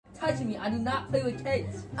touching me. I do not play with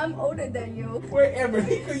kids. I'm older than you. Wherever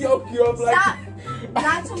he could yoke you up like. Stop.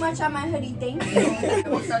 Not too much on my hoodie, thank you.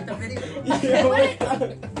 We'll start the video.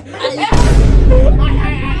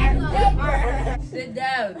 Sit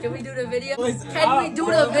down. Can we do the video? Can we do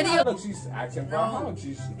the video? Look, she's asking for a hug.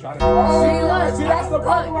 She's trying to. See, that's the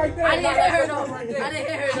problem right there. I didn't hear her though. I didn't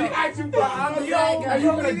hear her She though. asked you for a hug. Are you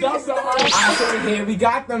gonna dust her off? I said here, we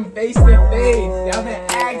got them face to face. Y'all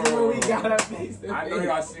been asking when we got them face to face. I know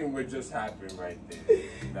y'all seen what just happened right there.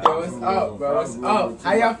 Yo, what's up, bro? What's up?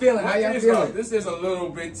 How y'all feeling? How y'all feeling? This is a little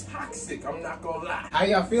bit toxic, I'm not gonna lie. How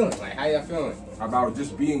y'all feeling? Like, how y'all feeling? About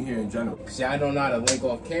just being here in general. Cause y'all don't know how to link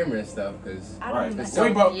off camera and stuff, cause... Right.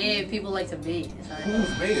 Yeah, people like to bait.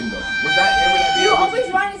 Who's baiting though? Was that You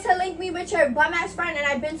always wanted to link me with your bum-ass friend, and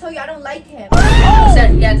I've been told you I don't like him. You said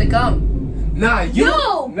he had to come. Nah, you...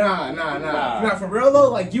 No! Nah. Nah, for real though,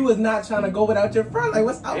 like, you was not trying to go without your friend. Like,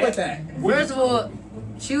 what's up with that? First of all,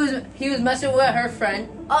 he was messing with her friend.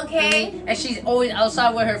 Okay. And she's always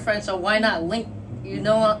outside with her friend, so why not link? You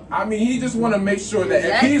know what? I mean, he just want to make sure that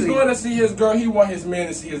if he's going to see his girl, he want his man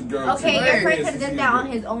to see his girl. Okay, your friend could have done that on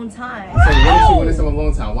his own time. So what if she wanted some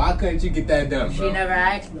alone time? Why couldn't you get that done, bro? She never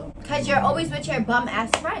asked though. Cause you're always with your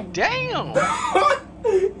bum-ass friend. Damn!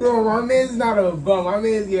 No, my man's not a bum. My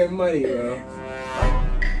man's getting money, bro.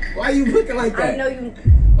 Why you looking like that? I know you...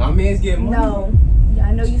 My man's getting money. No. Yeah,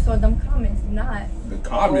 I know you saw them comments, not. The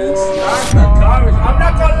comments? Not the comments. I'm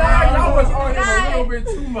not gonna lie, y'all was on him a little bit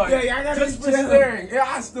too much. Yeah, y'all gotta just for staring. Yeah,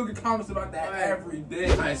 I still get comments about that every day.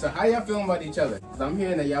 Alright, so how y'all feeling about each other? Cause I'm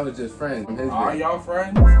hearing that y'all was just friends. Are y'all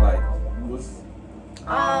friends? Like, what's...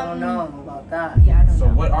 I don't know about that. Yeah, I don't know.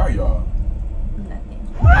 So what are y'all?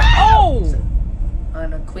 Nothing. Oh!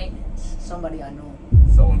 An acquaintance. Somebody I know.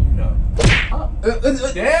 Someone you know.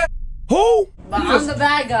 Damn! Who? But I'm the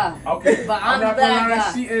bad guy. Okay. But I'm the not bad gonna lie,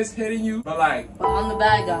 guy. she is hitting you, but like... But I'm the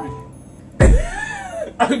bad guy.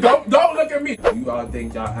 don't look at me. You all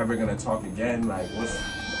think y'all ever gonna talk again? Like what's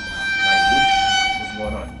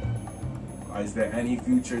going on? Is there any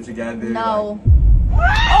future together? No.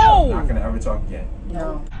 Oh! Not gonna ever talk again.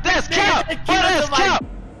 No. That's cap! That's cap!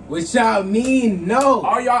 What y'all mean? No.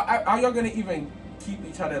 Are y'all gonna even keep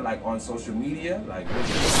each other like on social media? Like, I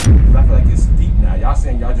feel like it's deep now. Y'all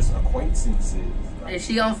saying y'all just acquaintances. Like, If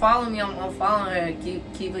she unfollow me, I'm unfollowing her.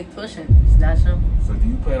 Keep it pushing. It's that simple. so do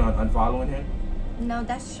you plan on unfollowing him? No,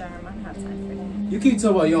 that's Sherm. I don't have time for that. You keep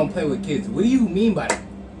talking about you don't play with kids. What do you mean by that?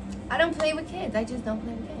 I don't play with kids. I just don't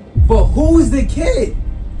play with kids. But who's the kid?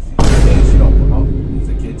 She don't. Oh, he's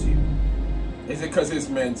a kid to you. Is it because his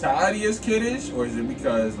mentality is kiddish, or is it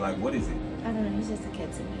because like what is it? I don't know. He's just a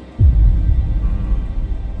kid to me.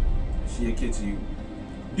 She a kid to you.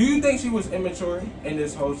 Do you think she was immature in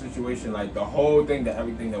this whole situation? Like the whole thing,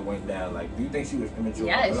 everything that went down. Like, do you think she was immature?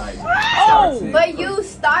 Yes. Like, Oh! But you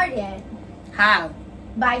started How?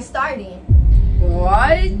 by starting.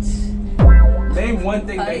 What? name one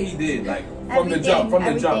thing that he did, like from the jump.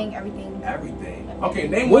 Everything. Okay,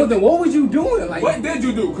 name one thing. What was you doing? Like, what did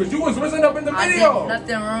you do? Cause you was listening up in the video. I did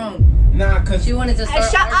nothing wrong. Nah, cause She wanted to start.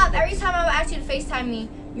 Shut up! arguing. Every time I would ask you to FaceTime me,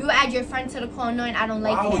 you would add your friend to the call knowing I don't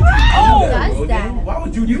like Why it. would you do that? Who does that? Why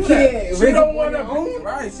would you do You that? can't She don't raise want up on your to be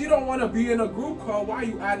right. She don't want to be in a group call. Why are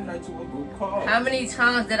you adding her to a group call? How many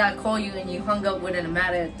times did I call you and you hung up within a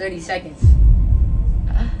matter of 30 seconds?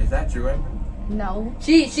 Is that true, Amber? No.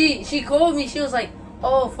 She called me. She was like,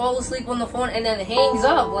 "Oh, fall asleep on the phone," and then hangs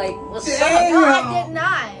up. Like, what's up? No, I did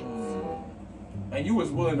not. And you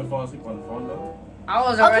was willing to fall asleep on the phone though? I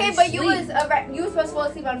was already Okay, but asleep. you was supposed to fall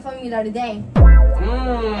asleep on the phone with me the other day.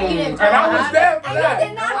 And you didn't I was there for And that. you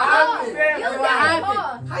did not I call. was there You for didn't that.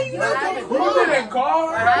 call. how you You not didn't gonna You didn't call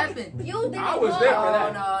What her? happened? You didn't I was there for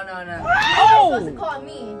that. No. You were supposed to call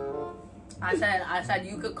me. I said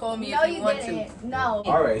you could call me No, if you you want didn't. to. No.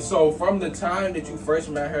 Alright, so from the time that you first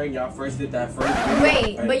met her and y'all first did that first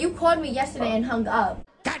Wait, but you called me yesterday and hung up.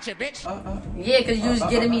 Gotcha, bitch! Yeah, because you was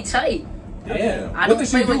getting me tight. Damn. I What don't did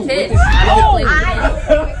play she do? with What kids. did she I don't play I with kids.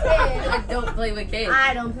 don't play with kids. I don't play with kids.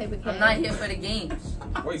 I don't play with kids. I'm not here for the games.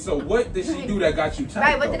 Wait, so what did she do that got you tight?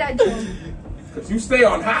 Right, what did I do? Because you stay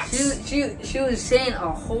on hot. She was saying a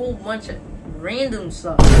whole bunch of random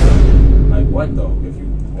stuff. Like what though, if you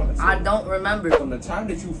want to say? I don't remember. From the time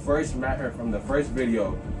that you first met her, from the first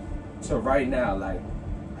video to right now, like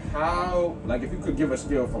how, like if you could give a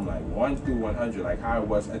scale from like 1 through 100, like how it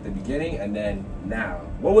was at the beginning and then now.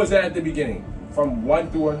 What was it at the beginning? From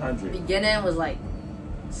 1 through 100. Beginning was like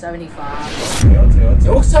 75.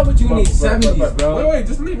 Yo, what's up with you in these 70s, bro? Wait,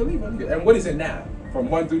 just leave it. And what is it now? From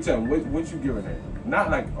 1 through 10, what you giving her? Not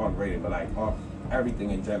like on rating, but like off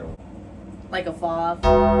everything in general. Like a 5.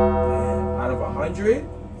 Out of 100?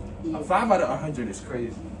 A 5 out of 100 is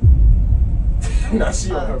crazy. Now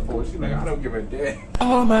she on her phone. She like, I don't give a damn.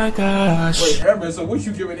 Oh my gosh. Wait, Amber, so what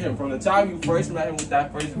you giving him from the time you first met him with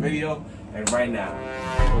that first video and right now?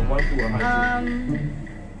 From 1 to 100.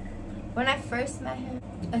 When I first met him,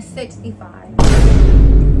 a 65.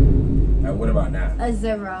 And what about now? A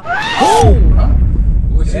 0. Oh!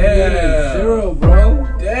 What you get? Damn. 0, bro.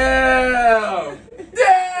 Damn!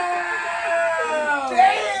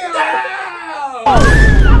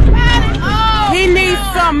 He needs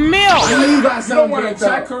some milk. I know you got You don't something want to to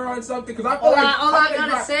check her on something? Because I feel All like... I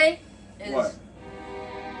gotta say is, What?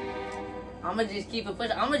 I'ma just keep it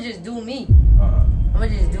pushing. I'ma just do me. Uh-huh. I'ma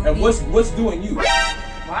just do me. And what's doing you?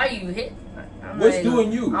 Why you hit? What's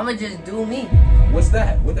doing you? I'ma just do me. What's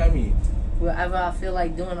that? What that mean? Whatever I feel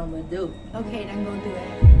like doing, I'ma do. Okay, then go do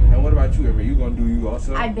it. And what about you, Amber? You gonna do you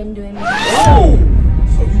also? I've been doing it. Oh!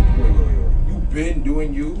 So you wait. You been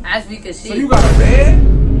doing you? As we can see. So you got a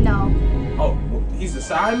man? No. Oh, he's a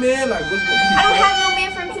side man? Like what I don't have no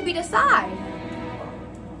man for him to be the side.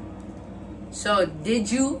 So did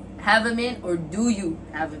you have a man or do you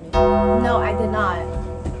have a man? No, I did not.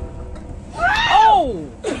 Oh!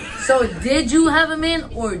 So did you have a man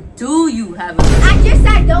or do you have a man? I just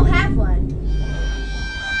said I don't have one.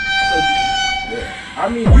 I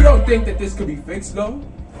mean, you don't think that this could be fixed though?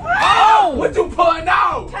 Oh! What you pulling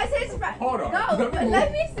out? Cause his friend. Hold on. No, but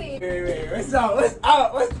let me see. Wait. What's up? What's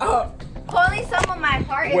up? What's up? Pulling some of my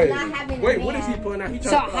heart is not having a man. What is he pulling out? He So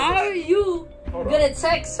trying to how are you gonna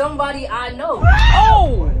text somebody I know?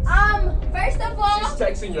 Oh! First of all, She's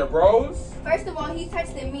texting your bros? he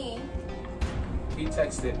texted me. He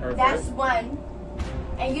texted her That's first? one.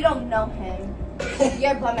 And you don't know him.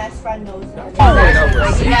 Your bum ass friend knows him.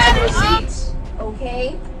 Like he had receipts.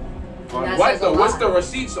 Okay? On That what says a though? What's lot. the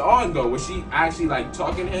receipts on though? Was she actually like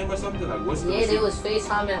talking to him or something? Like what's the Yeah, receipt? they was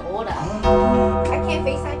FaceTime and all that. I can't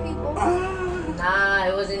FaceTime people. Nah,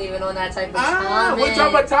 it wasn't even on that type of time. What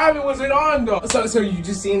type of timing was it on though? So you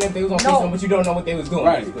just seen that they was on No. FaceTime, but you don't know what they was doing.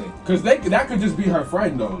 Right, basically. because that could just be her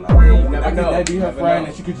friend though. Like, you never know. That could be her Never friend, know.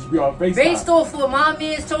 and she could just be on FaceTime. Based off what my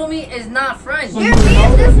mans told me is not friends. Your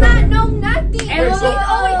man does not know nothing. And He's so-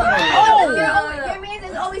 always, Oh. your man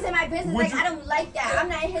is always in my business. Would Like, I don't like that. I'm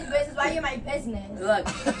not in his business. Why you're my business? Look,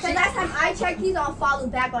 So last time I checked, he's on follow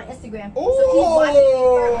back on Instagram. Ooh. So he's watching me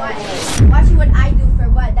for what? Watching what I do for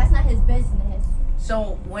what? That's not his business.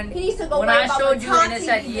 so when He needs to go when worry I about showed the you and it talk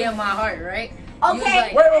said TV. yeah my heart, right? You was Okay.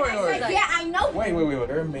 like- Wait. Like, yeah, I know. Wait.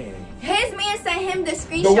 Her man. His man sent him the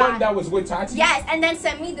screenshot. The one that was with Tati? Yes, and then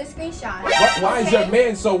sent me the screenshot. Why is your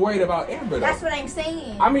man so worried about Amber though? That's what I'm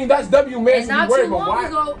saying. I mean, that's W man And to be not worried, too but long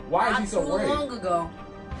ago. why is not he so too worried? long ago.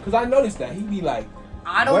 Because I noticed that. He be like,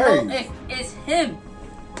 I don't Worried. know if it's him,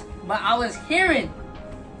 but I was hearing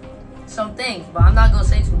some things, but I'm not gonna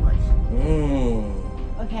say too much.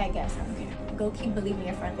 Okay, I guess. Okay. Go keep believing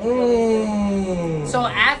your friend. So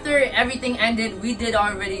after everything ended, we did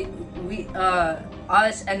already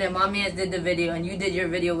us and then my man did the video and you did your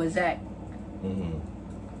video with Zach.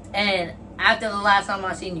 And after the last time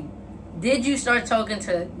I seen you, did you start talking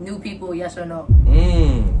to new people? Yes or no?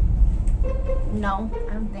 No,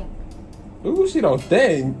 I don't think. ooh, she don't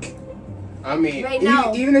think. I mean, Right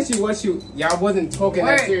now. even if she was y'all wasn't talking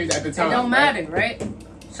Word. that serious at the It time. don't right? matter, right?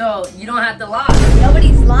 So you don't have to lie.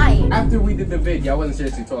 Nobody's lying. After we did the vid, y'all wasn't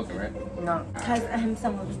seriously talking, right? No. Because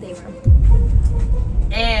someone was there.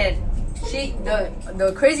 And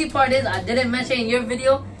the crazy part is I didn't mention in your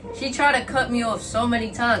video, she tried to cut me off so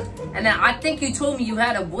many times. And then I think you told me you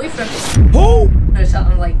had a boyfriend Who? or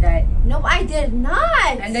something like that. No, I did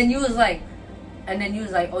not. And then you was like,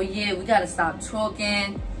 oh yeah, we gotta stop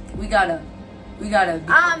talking. We gotta be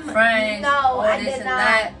friends. No, all I this did and not.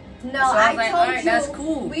 that. No, So I was I like, told alright, you that's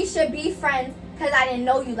cool. we should be friends because I didn't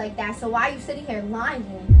know you like that. So why are you sitting here lying?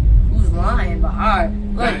 Who's lying? But alright,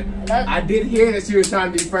 look, I did hear that she was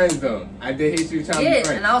trying to be friends, though. I did hear she was trying to be yeah, friends.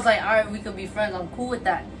 and I was like, alright, we could be friends. I'm cool with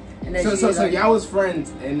that. And then So she was like, y'all was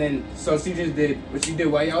friends, and then so she just did what she did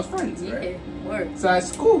while y'all was friends, yeah, right? word. So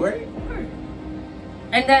that's cool, right?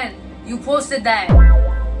 And then you posted that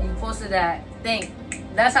thing.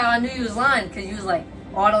 That's how I knew you was lying, because you was like,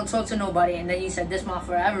 oh, I don't talk to nobody. And then you said, this my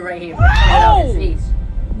forever right here. Out his face.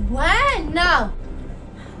 What? No.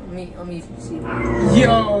 Let me see.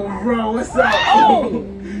 Yo, bro, what's up? Oh,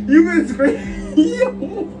 you been screen? Yo,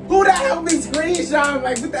 who the hell been screenshotting?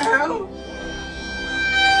 Like, what the hell?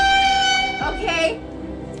 Okay.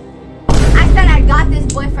 I said I got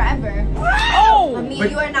this boy forever. Oh! But me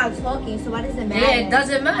and you are not talking, so why does it matter? Yeah, it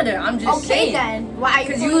doesn't matter. I'm just Okay saying. then. Why are you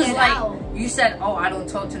Because you pulling was it like, out? you said, oh, I don't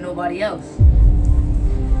talk to nobody else.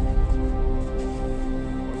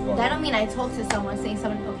 That don't mean I talk to someone saying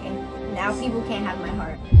something. Okay. Now people can't have my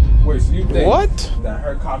heart. Wait, so you think What? that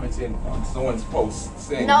her commenting on someone's post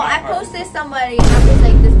saying No, my I heart- posted somebody and I was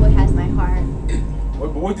like, this boy has my heart.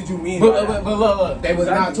 But what did you mean? But by that? look, they was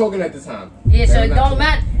not talking at the time. Yeah, so They it was not don't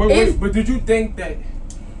matter. But, If, but did you think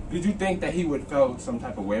that he would feel some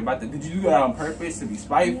type of way about that? Did you do that on purpose to be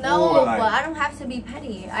spiteful? No, or like, but I don't have to be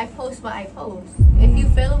petty. I post what I post. If you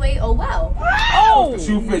feel away, oh well. Oh! the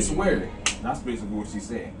shoe fits where? That's basically what she's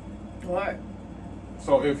saying. what?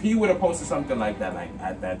 So if he would have posted something like that, like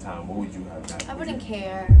at that time, what would you have done? I wouldn't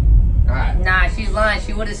care. Alright. Nah, she's lying.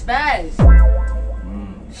 She would have spazzed.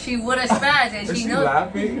 She would have spazzed, and Is she she knows.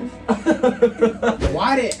 laughing?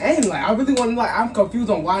 Why did it end? Like, I really want to, like, I'm confused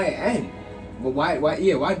on why it end. But why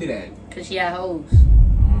did it end? Cause she had hoes.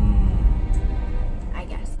 I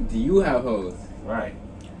guess. Do you have hoes? Right.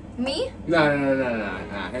 Me? No,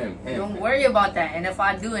 him. Don't worry about that. And if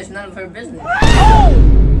I do, it's none of her business.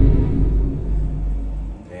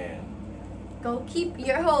 Damn. Go keep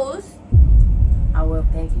your hose. I will.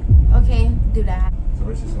 Thank you. Okay, do that. So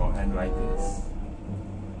it's just gonna end like this.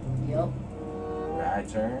 Yep. Bad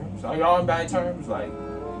terms. Are y'all on bad terms? Like,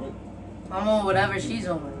 I'm on whatever she's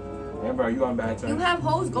on. Amber, are you on bad You terms? have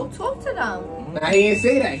hoes, go talk to them. Nah, he didn't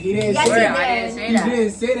say that. He didn't Yes, say he that. I didn't say He that.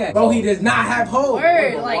 didn't say that. Bro, he does not have hoes.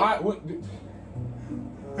 Word. But like- why?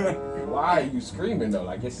 Why are you screaming though?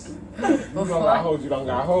 Like it's you don't got hoes, you don't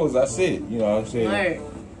got hoes. That's it. You know what I'm saying?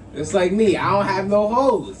 Word. It's like me. I don't have no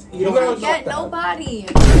hoes. You You don't don't have Get nobody.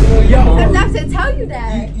 Yo, I'm not to tell you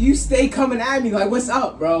that. you stay coming at me like, what's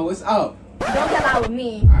up, bro? What's up? Don't get out with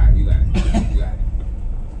me. Alright, you got it. You got it.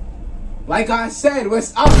 Like I said,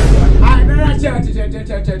 what's up? Alright, no, chill.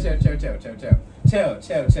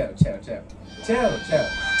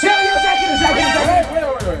 Chill, you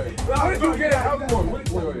Wait. How did you get out? Wait.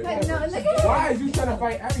 No, look at Why is you trying to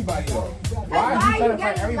fight everybody though? Why is you Why trying you to fight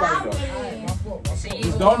getting everybody loud though? with me?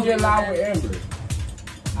 Just don't get loud with Amber.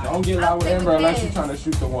 Don't get loud with I'm Amber unless with you're trying to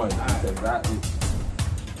shoot the one. Because that is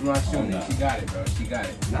I'm not shooting it. She got it, bro. She got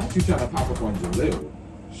it. not you trying to pop up on Jalil.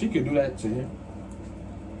 She could do that to him.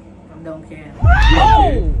 I don't care.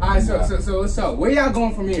 Alright, so what's up? Where y'all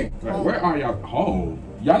going from here? Like, where are y'all? Home.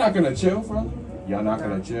 Y'all not gonna chill, brother? Y'all not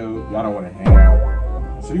gonna chill. Y'all don't want to hang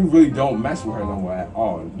out. So you really don't mess with her no more at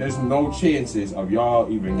all. There's no chances of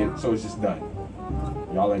y'all even getting. So it's just done.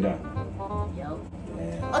 Y'all are done. Yep.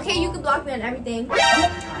 Damn. Okay, you can block me on everything.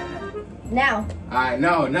 Now. Alright,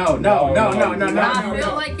 no. I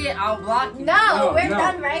feel like it. I'll block you. No, we're no.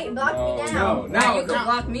 done, right? Block me now. Now you can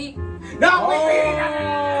block me. No,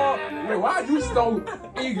 Wait, why are you so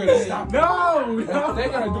eager to stop? no, If they're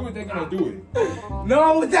gonna do it, they're gonna do it.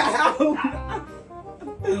 no, what the hell?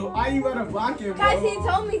 Why you gonna block him, bro? Guys, he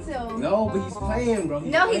told me to. No, but he's playing, bro.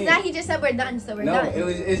 No, he's playing. not. He just said we're done, so we're No, done.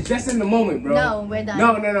 it's just in the moment, bro. No, we're done.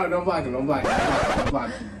 No, don't block him. Don't block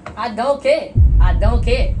him. I don't care.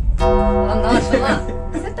 I'm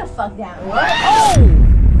nonchalant. Sit the fuck down. What?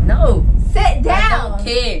 Sit No. I down. don't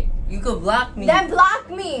care. You could block me. Then block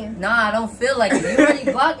me. Nah, I don't feel like it. You already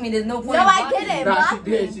blocked me. There's no point No, in I blocking didn't. me. Nah, Block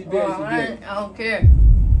me. she did. Well, I don't care.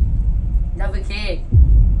 Never cared.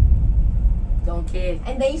 Don't care.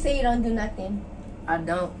 And then you say you don't do nothing. I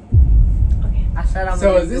don't. Okay. I said I'm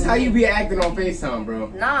So gonna is this do how me. you be acting on FaceTime, bro?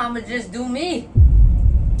 Nah, I'ma just do me.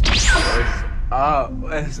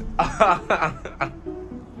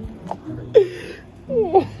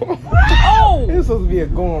 It's supposed to be a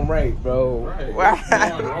going right, bro. Right. Wow.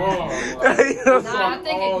 Nah, I think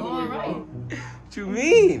it's going right. What you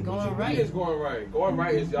mean? Going Right right. is going right. Going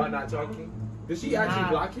right is y'all not talking. Did she actually Nah.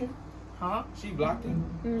 block him? Huh? She blocked him.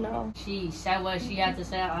 No. She said what she had to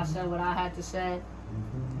say. I said what I had to say.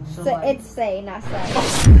 So, So like, it's say, not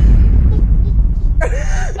say.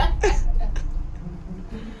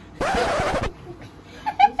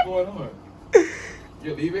 What's going on?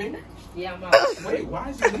 You're leaving? yeah, I'm out. Wait, why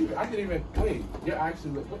is you leaving? I didn't even. Wait, you're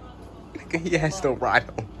actually. What? He has to ride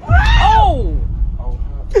home. Oh,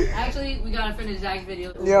 Actually, we gotta finish Zach's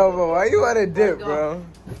video. Yo, bro, why you at a dip, Let's go. bro?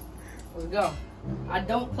 Let's go. I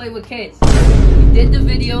don't play with kids. We did the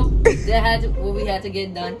video. What we had to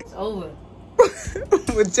get done. It's over.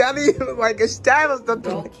 But Johnny look like a stylist.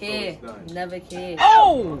 Don't care. it's done. Never care.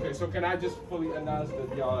 Oh! okay, so can I just fully announce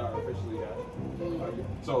that y'all are officially done?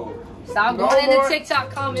 So, Stop No going in more- the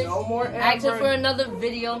TikTok comments. no more Asking Amber. for another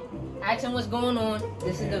video. Asking what's going on.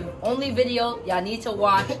 This is the only video y'all need to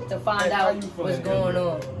watch to find How out you feeling, what's going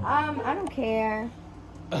on. I don't care.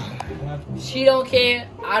 She don't care.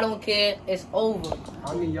 I don't care. It's over.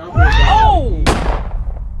 I mean, y'all. Oh!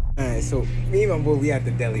 Alright, so me and my boy, we at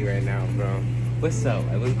the deli right now, bro. What's up?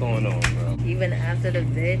 Like, what's going on, bro? Even after the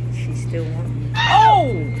vid, she still wants me.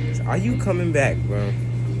 Oh! Are you coming back, bro?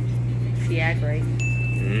 She act right.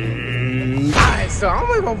 Alright, so I'm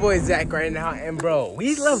with my boy Zach right now, and bro,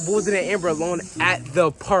 we left Wooden and Amber alone at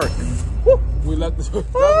the park. Woo. We left this danger.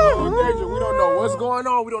 We don't know what's going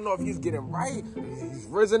on. We don't know if he's getting right, if he's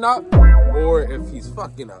risen up, or if he's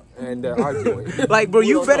fucking up and they're arguing. Like, bro,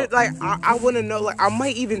 you better, like, I want to know, like, I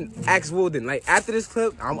might even ask Wilden, like, after this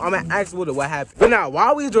clip, I'm going to ask Wilden what happened. But now,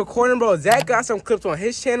 while we was recording, bro, Zach got some clips on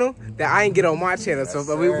his channel that I ain't get on my channel,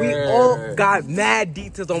 so we all got mad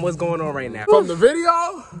details on what's going on right now. From the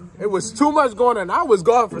video, it was too much going on. I was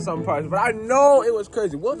gone for some parts, but I know it was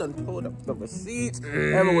crazy. Wilden pulled up the receipts.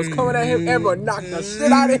 Amber was coming at him. Amber knocked the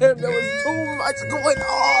shit out of him. There was too much going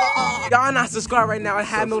on. Y'all not subscribed right now and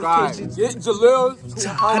have notifications. Get Jalil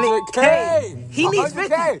 200K. He needs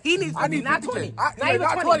 50. He needs 50, not 20. Not even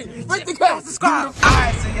 20. 50K. Subscribe.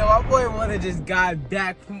 Alright, so yo, my boy Wilden just got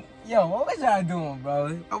back from. Yo, what was y'all doing,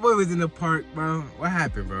 bro? My boy was in the park, bro. What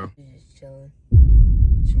happened, bro? Just chilling.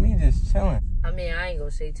 What you mean just chilling? I mean, I ain't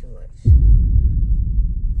gonna say too much.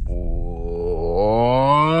 Oh.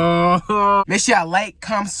 Make sure y'all like,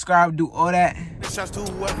 comment, subscribe, do all that.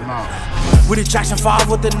 We the Jackson 5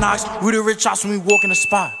 with the knocks. We the rich house when we walk in the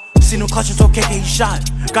spot. See no clutches, okay, he shot.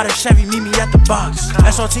 Got a Chevy, meet me at the box.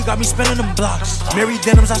 SRT got me spinning them blocks. Mary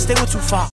Denims, I stay with 2-5.